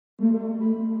Okay,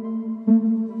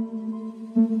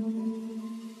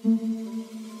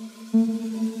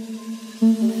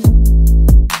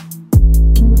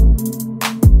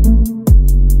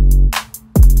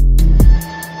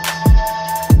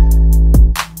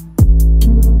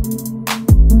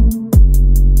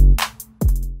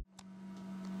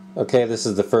 this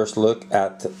is the first look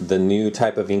at the new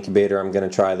type of incubator I'm going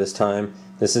to try this time.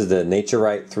 This is the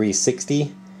Nuture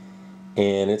 360,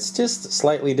 and it's just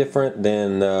slightly different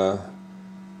than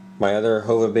my other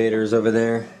Hova-bators over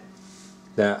there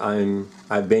that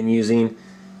I've been using.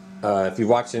 If you've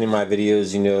watched any of my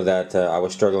videos, you know that I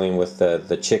was struggling with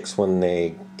the chicks when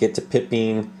they get to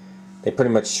pipping. They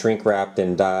pretty much shrink wrapped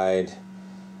and died,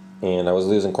 and I was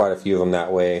losing quite a few of them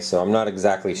that way, so I'm not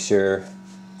exactly sure.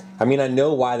 I mean, I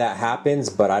know why that happens,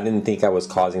 but I didn't think I was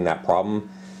causing that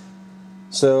problem.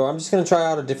 So I'm just going to try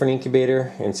out a different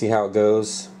incubator and see how it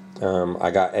goes. I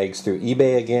got eggs through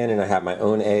eBay again, and I have my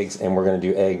own eggs, and we're going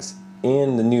to do eggs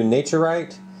in the new Nuture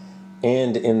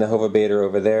and in the Hova-bator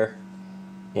over there,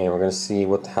 and we're going to see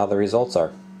how the results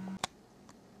are.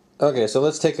 Okay, so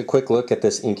let's take a quick look at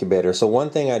this incubator. So one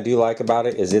thing I do like about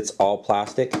it is it's all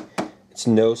plastic. It's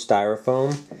no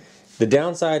styrofoam. The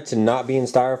downside to not being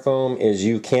styrofoam is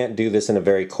you can't do this in a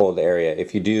very cold area.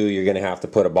 If you do, you're going to have to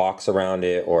put a box around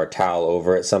it or a towel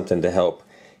over it, something to help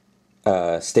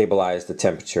stabilize the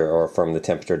temperature or from the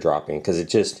temperature dropping, because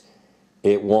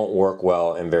it won't work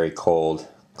well in very cold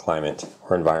climate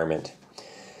or environment.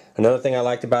 Another thing I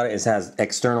liked about it is it has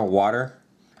external water,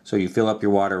 so you fill up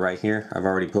your water right here. I've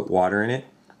already put water in it.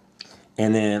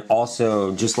 And then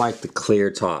also just like the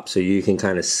clear top, so you can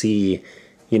kind of see,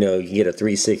 you know, you get a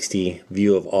 360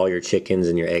 view of all your chickens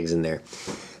and your eggs in there.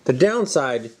 The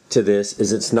downside to this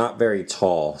is it's not very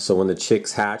tall. So when the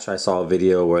chicks hatch, I saw a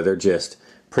video where they're just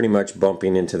pretty much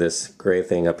bumping into this gray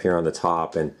thing up here on the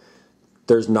top, and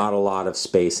there's not a lot of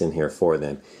space in here for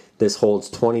them. This holds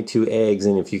 22 eggs,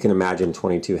 and if you can imagine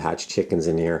 22 hatched chickens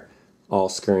in here all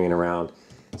scurrying around,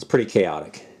 it's pretty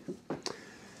chaotic.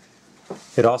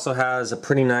 It also has a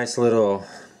pretty nice little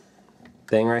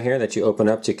thing right here that you open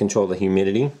up to control the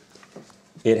humidity.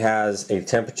 It has a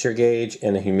temperature gauge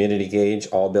and a humidity gauge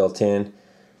all built in.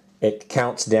 It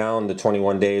counts down to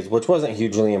 21 days, which wasn't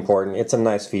hugely important. It's a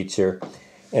nice feature.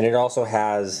 And it also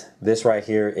has, this right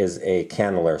here is a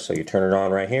candler, so you turn it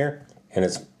on right here, and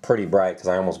it's pretty bright because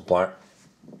I almost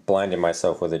blinded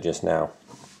myself with it just now.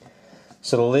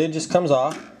 So the lid just comes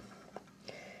off.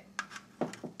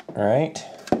 Alright.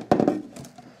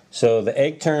 So the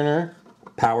egg turner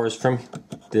powers from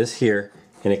this here,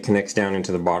 and it connects down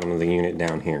into the bottom of the unit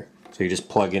down here. So you just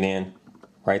plug it in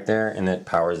right there, and it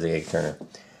powers the egg turner.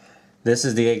 This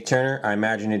is the egg turner. I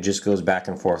imagine it just goes back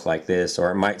and forth like this, or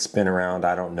it might spin around.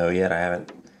 I don't know yet. I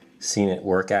haven't seen it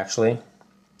work actually.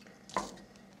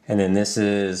 And then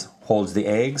this holds the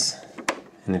eggs,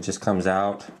 and it just comes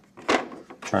out. I'm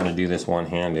trying to do this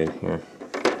one-handed here.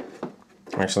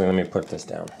 Actually, let me put this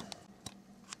down.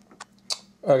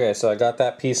 Okay, so I got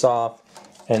that piece off,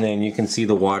 and then you can see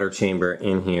the water chamber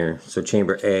in here. So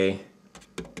chamber A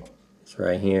is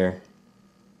right here.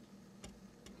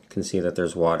 You can see that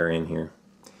there's water in here.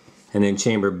 And then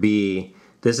chamber B,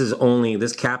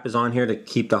 this cap is on here to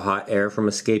keep the hot air from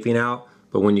escaping out,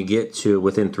 but when you get to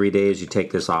within 3 days, you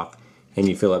take this off and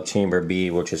you fill up chamber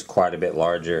B, which is quite a bit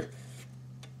larger,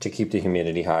 to keep the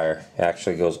humidity higher. It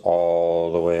actually goes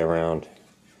all the way around.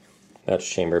 That's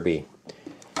chamber B.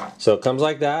 So it comes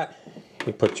like that.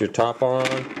 You put your top on,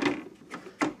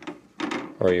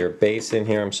 or your base in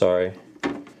here, I'm sorry.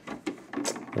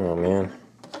 Oh man,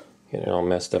 getting it all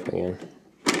messed up again.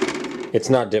 It's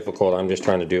not difficult, I'm just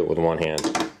trying to do it with one hand.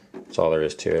 That's all there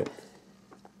is to it.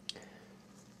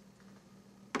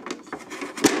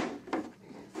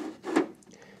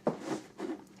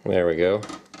 There we go.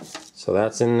 So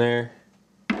that's in there.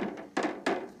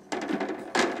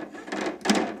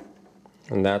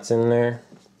 And that's in there.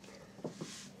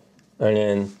 And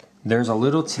then there's a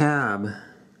little tab. I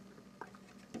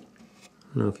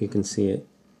don't know if you can see it.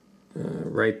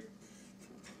 Right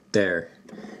there.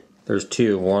 There's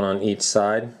two, one on each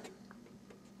side.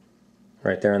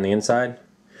 Right there on the inside.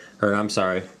 Or I'm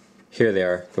sorry, here they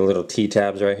are, the little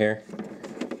T-tabs right here.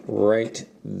 Right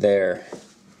there.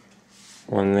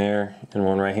 One there and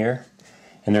one right here.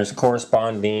 And there's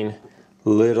corresponding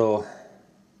little,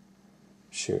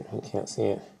 shoot, you can't see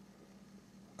it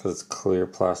because it's clear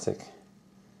plastic.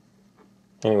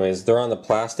 Anyways, they're on the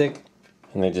plastic,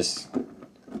 and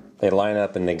they line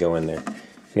up and they go in there.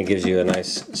 And it gives you a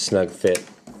nice snug fit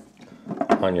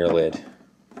on your lid.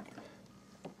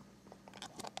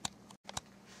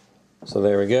 So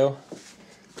there we go.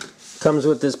 Comes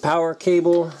with this power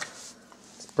cable.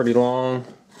 It's pretty long.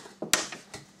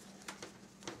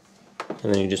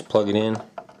 and then you just plug it in.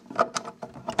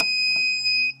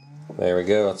 There we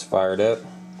go, it's fired up.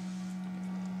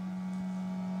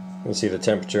 You can see the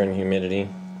temperature and humidity.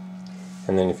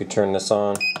 And then if you turn this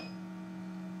on, it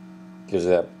gives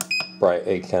that bright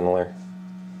egg candler.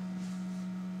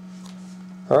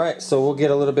 Alright, so we'll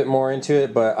get a little bit more into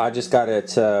it, but I just got it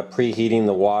preheating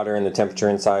the water and the temperature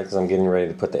inside because I'm getting ready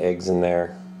to put the eggs in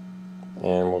there.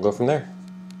 And we'll go from there.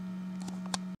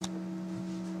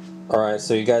 Alright,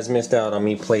 so you guys missed out on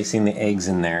me placing the eggs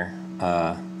in there.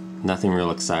 Nothing real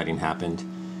exciting happened.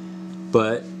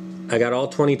 But I got all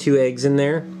 22 eggs in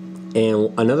there.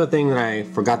 And another thing that I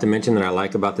forgot to mention that I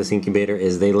like about this incubator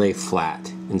is they lay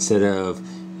flat. Instead of,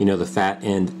 you know, the fat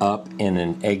end up in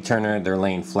an egg turner, they're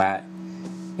laying flat.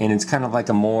 And it's kind of like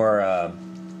a more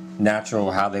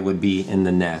natural how they would be in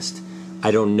the nest.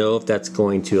 I don't know if that's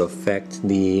going to affect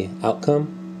the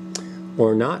outcome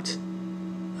or not.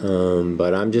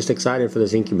 But I'm just excited for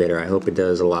this incubator. I hope it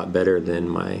does a lot better than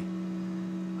my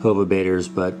Hova-bators,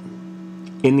 but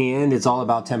in the end it's all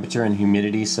about temperature and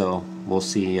humidity, so we'll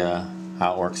see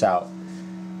how it works out.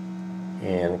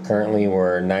 And currently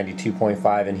we're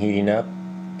 92.5 and heating up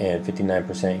and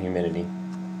 59% humidity.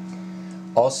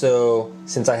 Also,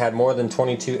 since I had more than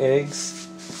 22 eggs,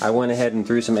 I went ahead and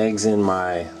threw some eggs in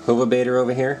my Hova-bator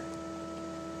over here,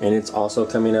 and it's also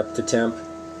coming up to temp.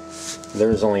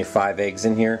 There's only 5 eggs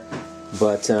in here,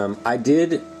 but I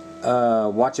did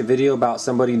watch a video about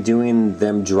somebody doing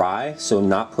them dry, so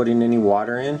not putting any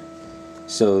water in.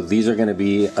 So these are going to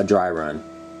be a dry run.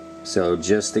 So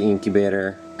just the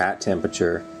incubator at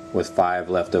temperature with 5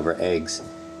 leftover eggs,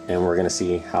 and we're going to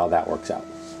see how that works out.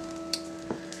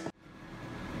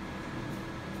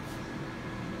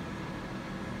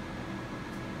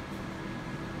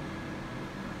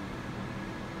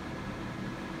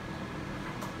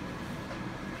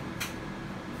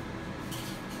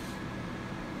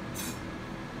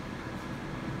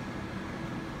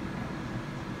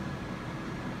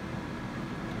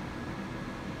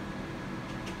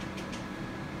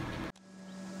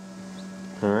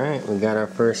 Alright, we got our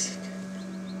first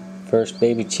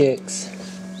baby chicks.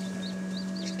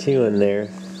 There's 2 in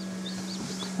there.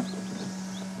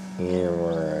 And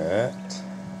we're at,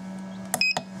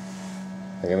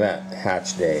 look at that,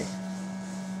 hatch day.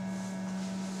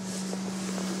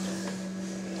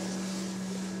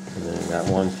 And then I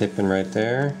got one pippin right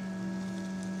there.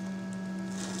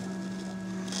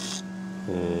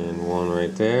 And one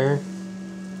right there.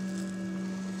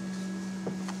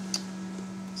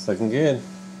 It's looking good.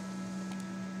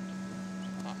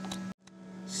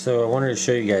 So I wanted to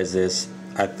show you guys this.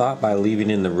 I thought by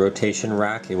leaving in the rotation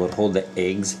rack it would hold the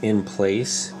eggs in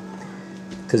place,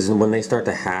 because when they start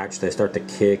to hatch they start to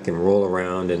kick and roll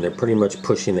around and they're pretty much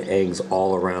pushing the eggs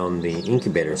all around the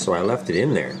incubator, so I left it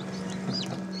in there.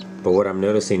 But what I'm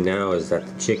noticing now is that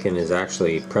the chicken is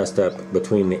actually pressed up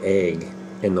between the egg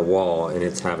and the wall, and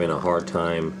it's having a hard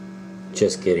time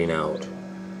just getting out.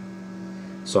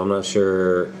 So I'm not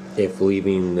sure if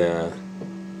leaving that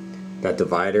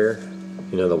divider,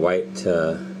 you know, the white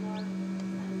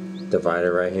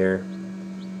divider right here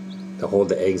to hold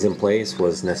the eggs in place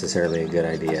was necessarily a good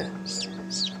idea.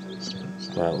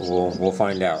 But we'll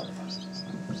find out.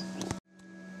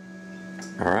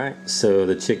 Alright, so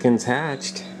the chicken's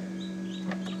hatched.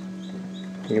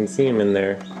 You can see them in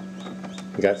there.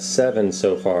 We got 7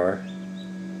 so far,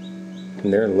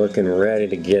 and they're looking ready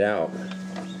to get out.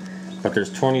 But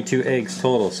there's 22 eggs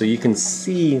total, so you can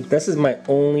see this is my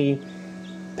only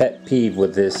pet peeve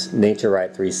with this Nuture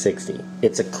 360.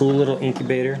 It's a cool little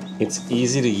incubator. It's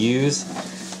easy to use,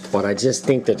 but I just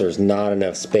think that there's not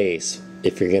enough space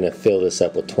if you're gonna fill this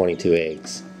up with 22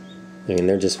 eggs. I mean,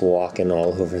 they're just walking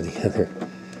all over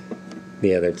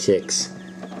the other chicks.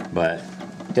 But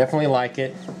definitely like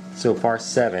it. So far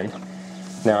 7.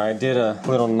 Now I did a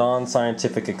little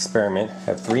non-scientific experiment.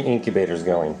 I have 3 incubators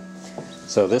going.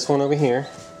 So this one over here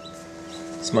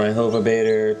is my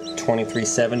Hova-bator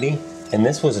 2370, and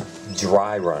this was a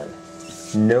dry run.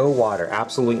 No water,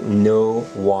 absolutely no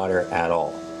water at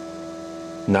all.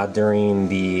 Not during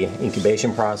the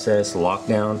incubation process,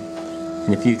 lockdown.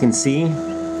 And if you can see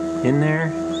in there,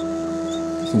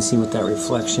 you can see with that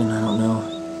reflection, I don't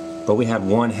know. But we had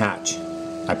 1 hatch.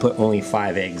 I put only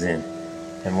 5 eggs in,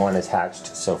 and 1 is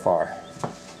hatched so far.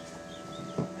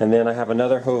 And then I have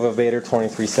another Hova-bator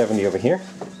 2370 over here.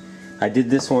 I did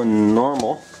this one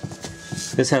normal.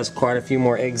 This has quite a few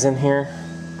more eggs in here,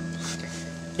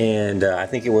 and I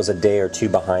think it was a day or 2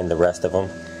 behind the rest of them.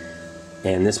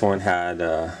 And this one had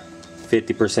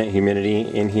 50% humidity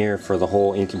in here for the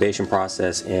whole incubation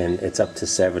process, and it's up to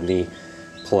 70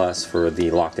 plus for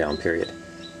the lockdown period.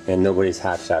 And nobody's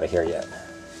hatched out of here yet.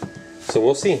 So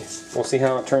we'll see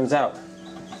how it turns out.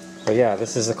 But yeah,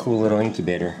 this is a cool little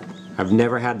incubator. I've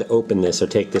never had to open this or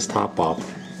take this top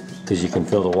off because you can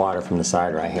feel the water from the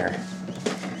side right here.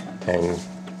 And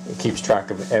it keeps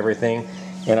track of everything.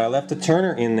 And I left a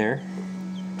turner in there.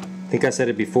 I think I said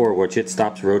it before, which it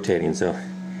stops rotating, so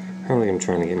I don't think I'm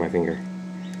trying to get my finger.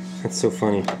 That's so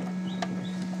funny.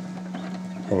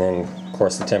 And then, of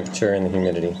course, the temperature and the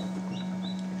humidity.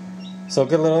 So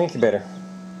good little incubator.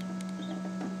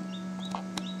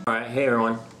 Alright, hey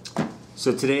everyone.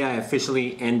 So today I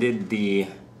officially ended the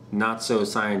not so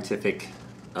scientific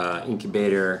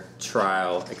incubator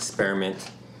trial experiment.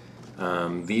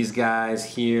 These guys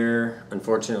here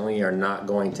unfortunately are not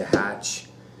going to hatch.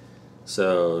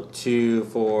 So 2,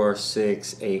 4,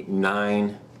 6, 8,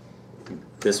 9.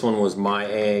 This one was my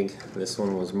egg. This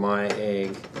one was my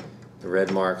egg. The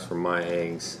red marks were my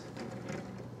eggs.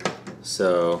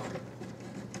 So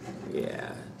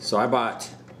yeah. So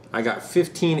I got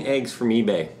 15 eggs from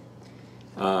eBay.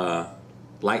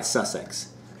 Light Sussex.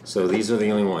 So these are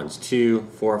the only ones. 2,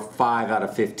 4, 5 out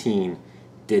of 15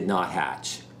 did not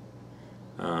hatch.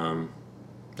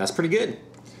 That's pretty good.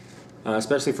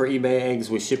 Especially for eBay eggs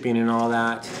with shipping and all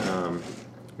that.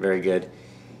 Very good.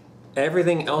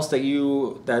 Everything else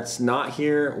that's not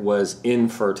here was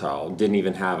infertile. Didn't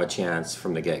even have a chance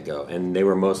from the get-go. And they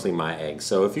were mostly my eggs.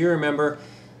 So if you remember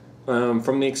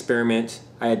from the experiment,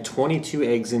 I had 22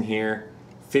 eggs in here.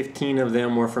 15 of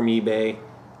them were from eBay.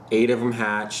 8 of them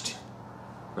hatched.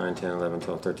 9, 10, 11,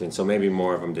 12, 13. So maybe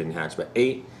more of them didn't hatch. But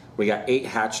 8, we got 8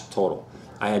 hatched total.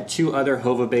 I had 2 other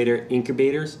Hova-bator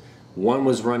incubators. One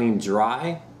was running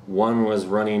dry. One was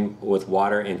running with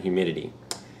water and humidity.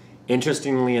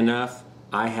 Interestingly enough,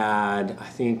 I had, I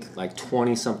think, like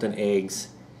 20 something eggs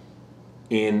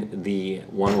in the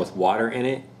one with water in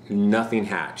it. Nothing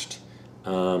hatched.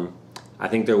 I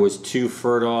think there was 2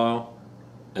 fertile,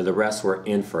 and the rest were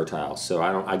infertile. So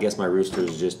I guess my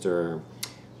roosters just are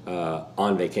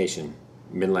on vacation,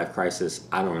 midlife crisis.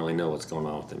 I don't really know what's going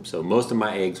on with them. So most of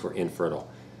my eggs were infertile.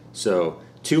 So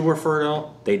 2 were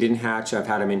fertile. They didn't hatch. I've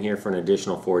had them in here for an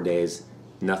additional 4 days.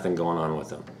 Nothing going on with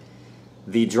them.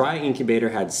 The dry incubator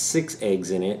had 6 eggs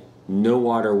in it, no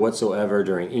water whatsoever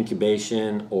during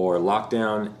incubation or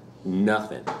lockdown,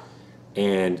 nothing.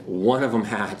 And one of them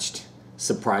hatched,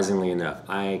 surprisingly enough.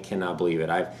 I cannot believe it.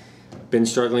 I've been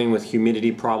struggling with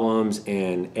humidity problems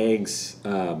and eggs,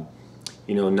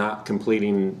 not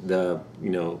completing the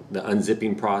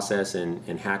unzipping process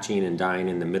and hatching and dying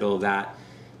in the middle of that.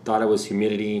 Thought it was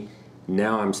humidity.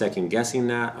 Now I'm second guessing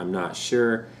that. I'm not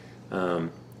sure.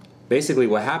 Basically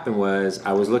what happened was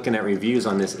I was looking at reviews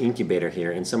on this incubator here,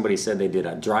 and somebody said they did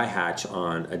a dry hatch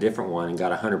on a different one and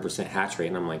got 100% hatch rate,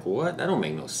 and I'm like, what? That don't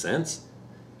make no sense.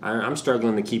 I'm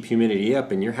struggling to keep humidity up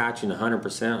and you're hatching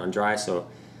 100% on dry. So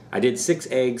I did 6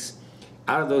 eggs.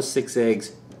 Out of those 6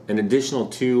 eggs, an additional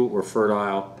 2 were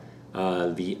fertile.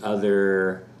 The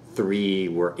other 3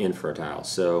 were infertile.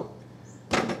 So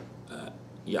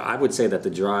yeah, I would say that the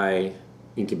dry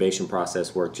incubation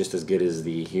process worked just as good as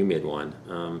the humid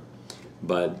one.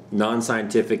 But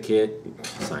non-scientific,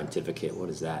 what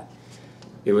is that?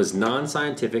 It was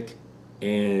non-scientific,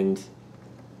 and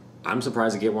I'm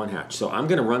surprised to get one hatch. So I'm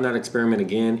gonna run that experiment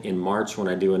again in March when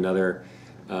I do another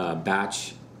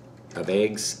batch of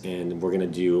eggs, and we're gonna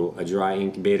do a dry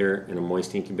incubator and a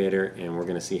moist incubator, and we're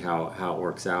gonna see how it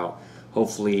works out.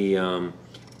 Hopefully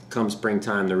come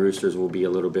springtime the roosters will be a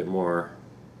little bit more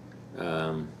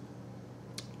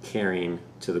caring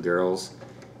to the girls,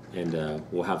 and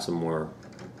we'll have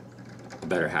a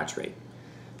better hatch rate.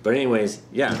 But anyways,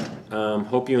 yeah,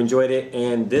 hope you enjoyed it.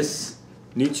 And this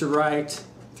Nuture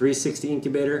 360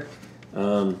 incubator,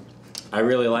 I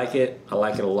really like it. I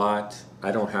like it a lot.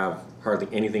 I don't have hardly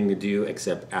anything to do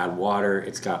except add water.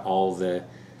 It's got all the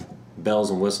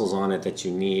bells and whistles on it that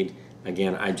you need.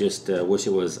 Again, I just wish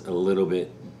it was a little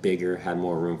bit bigger, had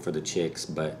more room for the chicks,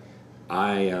 but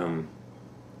I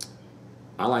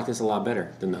like this a lot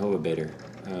better than the Hova-bator.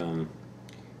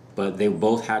 But they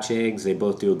both hatch eggs. They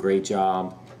both do a great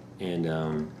job.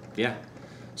 And yeah,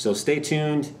 so stay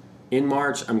tuned. In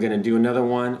March, I'm going to do another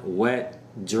one, wet,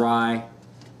 dry,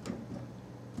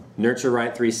 Nuture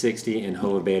 360 and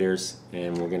Hova-bators,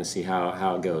 and we're going to see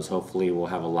how it goes. Hopefully we'll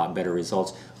have a lot better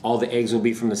results. All the eggs will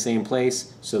be from the same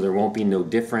place, so there won't be no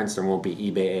difference. There won't be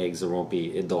eBay eggs.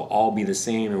 They'll all be the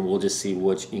same, and we'll just see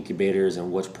which incubators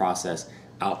and which process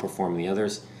outperform the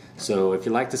others. So if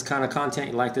you like this kind of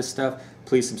content, you like this stuff,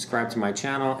 please subscribe to my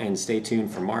channel and stay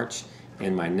tuned for March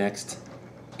and my next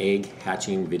egg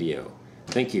hatching video.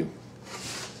 Thank you.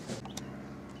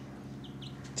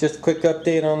 Just a quick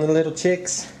update on the little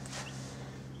chicks.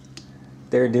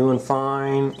 They're doing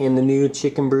fine in the new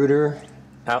chicken brooder,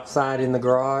 outside in the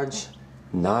garage,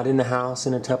 not in the house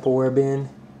in a Tupperware bin.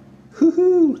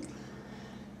 Woohoo!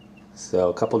 So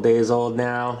a couple days old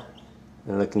now.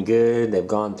 They're looking good. They've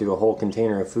gone through a whole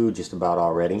container of food just about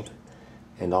already,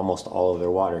 and almost all of their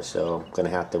water, so I'm gonna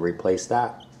have to replace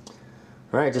that.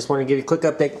 Alright, just want to give you a quick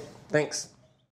update. Thanks.